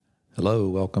Hello,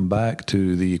 welcome back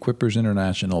to the Equippers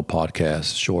International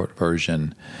podcast, short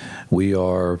version. We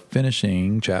are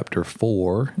finishing chapter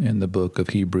 4 in the book of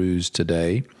Hebrews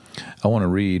today. I want to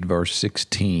read verse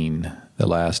 16, the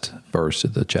last verse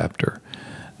of the chapter.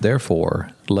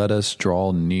 Therefore, let us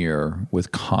draw near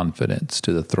with confidence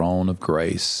to the throne of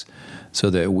grace, so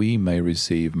that we may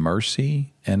receive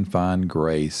mercy and find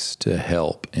grace to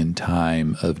help in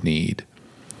time of need.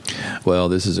 Well,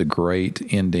 this is a great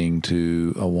ending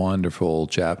to a wonderful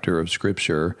chapter of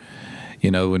Scripture.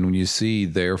 You know, when you see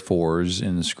therefores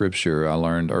in Scripture, I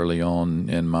learned early on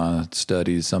in my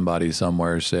studies, somebody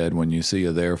somewhere said when you see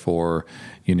a therefore,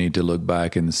 you need to look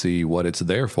back and see what it's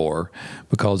there for,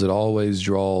 because it always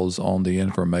draws on the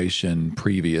information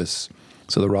previous.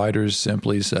 So the writer's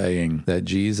simply saying that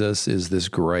Jesus is this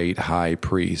great high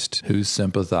priest who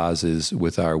sympathizes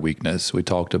with our weakness. We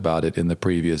talked about it in the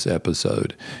previous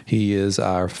episode. He is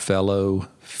our fellow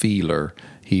feeler.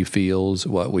 He feels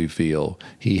what we feel.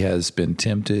 He has been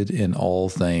tempted in all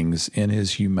things in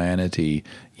his humanity,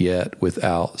 yet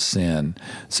without sin.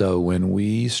 So when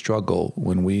we struggle,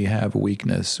 when we have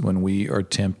weakness, when we are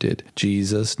tempted,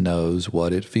 Jesus knows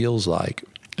what it feels like.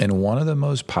 And one of the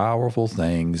most powerful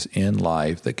things in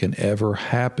life that can ever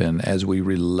happen as we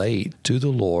relate to the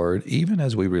Lord, even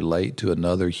as we relate to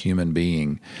another human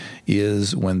being,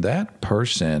 is when that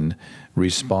person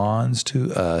responds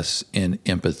to us in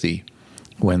empathy.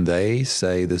 When they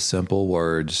say the simple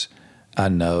words, I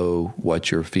know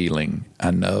what you're feeling.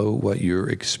 I know what you're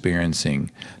experiencing.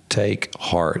 Take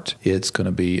heart. It's going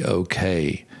to be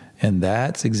okay. And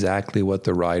that's exactly what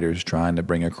the writer's trying to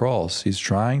bring across. He's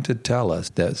trying to tell us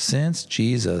that since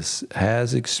Jesus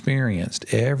has experienced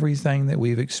everything that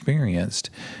we've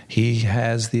experienced, he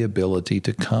has the ability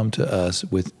to come to us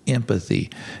with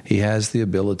empathy. He has the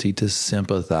ability to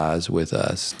sympathize with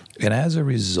us. And as a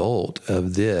result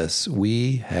of this,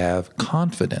 we have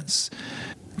confidence.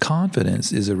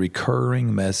 Confidence is a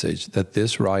recurring message that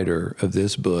this writer of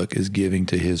this book is giving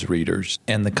to his readers.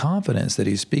 And the confidence that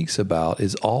he speaks about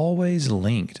is always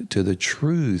linked to the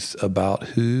truth about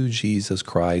who Jesus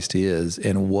Christ is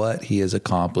and what he has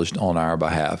accomplished on our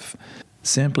behalf.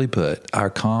 Simply put,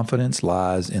 our confidence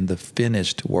lies in the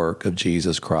finished work of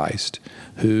Jesus Christ,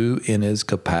 who in his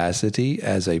capacity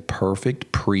as a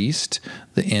perfect priest,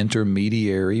 the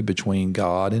intermediary between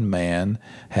God and man,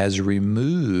 has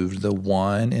removed the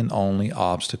one and only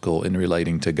obstacle in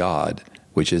relating to God,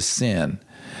 which is sin.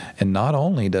 And not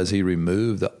only does he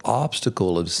remove the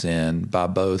obstacle of sin by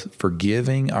both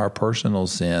forgiving our personal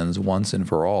sins once and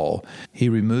for all, he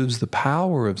removes the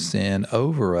power of sin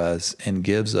over us and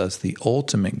gives us the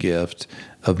ultimate gift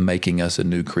of making us a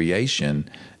new creation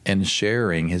and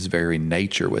sharing his very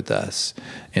nature with us.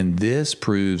 And this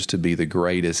proves to be the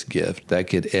greatest gift that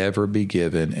could ever be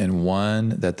given, and one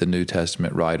that the New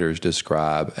Testament writers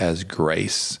describe as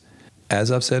grace. As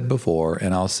I've said before,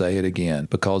 and I'll say it again,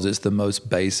 because it's the most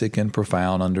basic and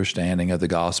profound understanding of the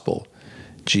gospel,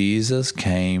 Jesus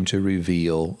came to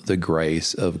reveal the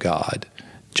grace of God.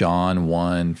 John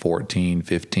 1, 14,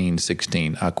 15,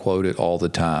 16, I quote it all the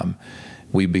time.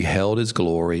 We beheld his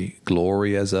glory,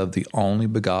 glory as of the only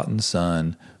begotten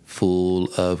Son, full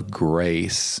of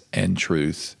grace and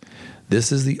truth.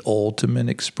 This is the ultimate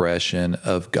expression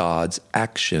of God's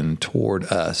action toward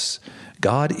us.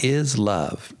 God is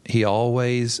love. He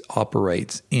always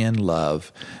operates in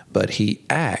love, but he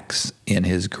acts in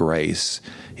his grace.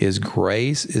 His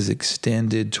grace is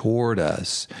extended toward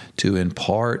us to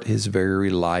impart his very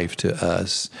life to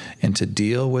us and to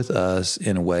deal with us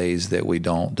in ways that we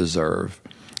don't deserve.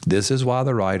 This is why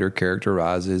the writer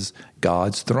characterizes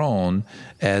God's throne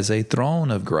as a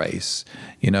throne of grace.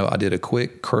 You know, I did a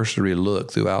quick cursory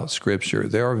look throughout Scripture.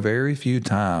 There are very few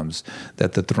times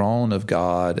that the throne of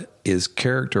God is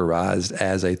characterized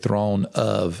as a throne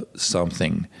of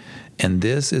something, and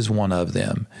this is one of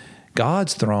them.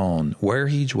 God's throne, where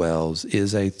he dwells,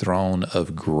 is a throne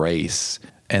of grace,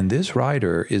 and this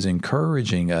writer is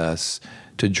encouraging us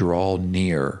to draw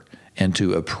near and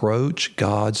to approach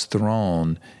God's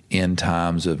throne in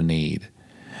times of need.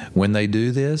 When they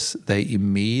do this, they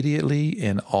immediately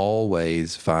and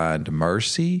always find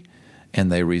mercy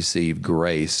and they receive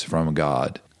grace from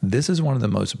God. This is one of the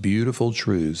most beautiful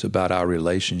truths about our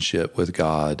relationship with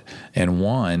God, and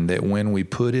one that when we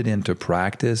put it into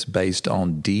practice based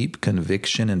on deep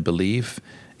conviction and belief,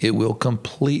 it will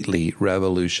completely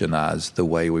revolutionize the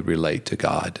way we relate to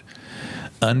God.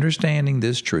 Understanding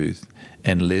this truth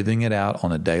and living it out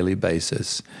on a daily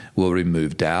basis will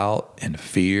remove doubt and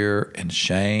fear and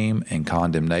shame and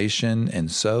condemnation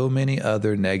and so many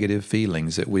other negative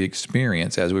feelings that we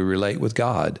experience as we relate with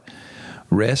God.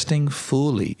 resting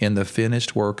fully in the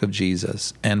finished work of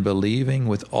Jesus and believing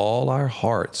with all our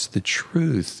hearts the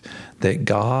truth that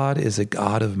God is a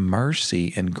God of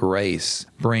mercy and grace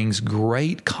brings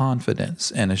great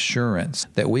confidence and assurance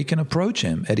that we can approach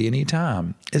Him at any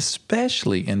time,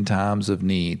 especially in times of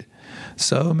need.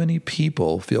 So many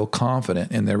people feel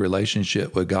confident in their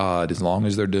relationship with God as long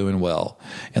as they're doing well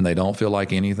and they don't feel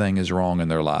like anything is wrong in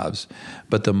their lives.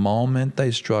 But the moment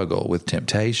they struggle with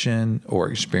temptation or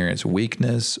experience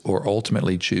weakness or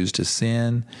ultimately choose to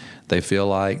sin, they feel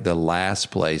like the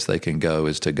last place they can go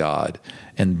is to God.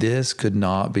 And this could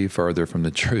not be further from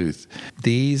the truth.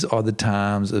 These are the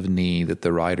times of need that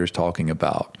the writer's talking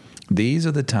about. These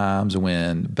are the times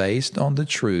when, based on the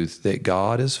truth that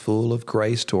God is full of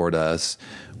grace toward us,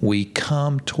 we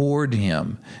come toward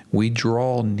Him. We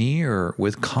draw near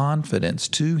with confidence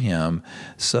to Him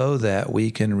so that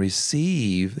we can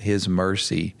receive His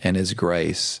mercy and His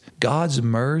grace. God's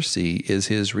mercy is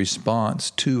His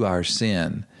response to our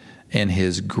sin, and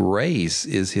His grace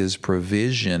is His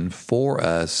provision for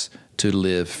us to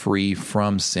live free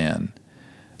from sin.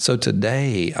 So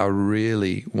today, I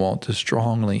really want to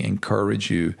strongly encourage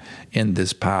you in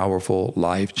this powerful,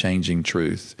 life-changing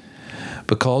truth.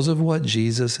 Because of what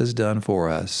Jesus has done for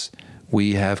us,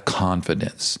 we have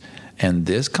confidence. And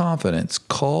this confidence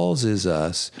causes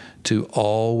us to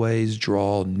always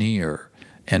draw near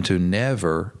and to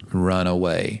never run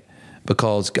away.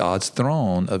 Because God's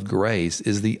throne of grace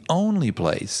is the only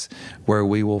place where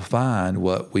we will find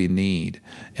what we need.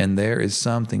 And there is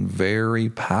something very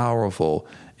powerful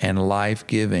and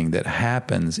life-giving that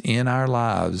happens in our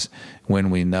lives when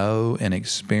we know and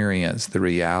experience the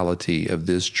reality of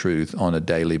this truth on a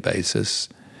daily basis.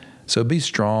 So be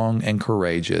strong and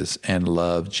courageous and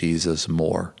love Jesus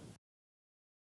more.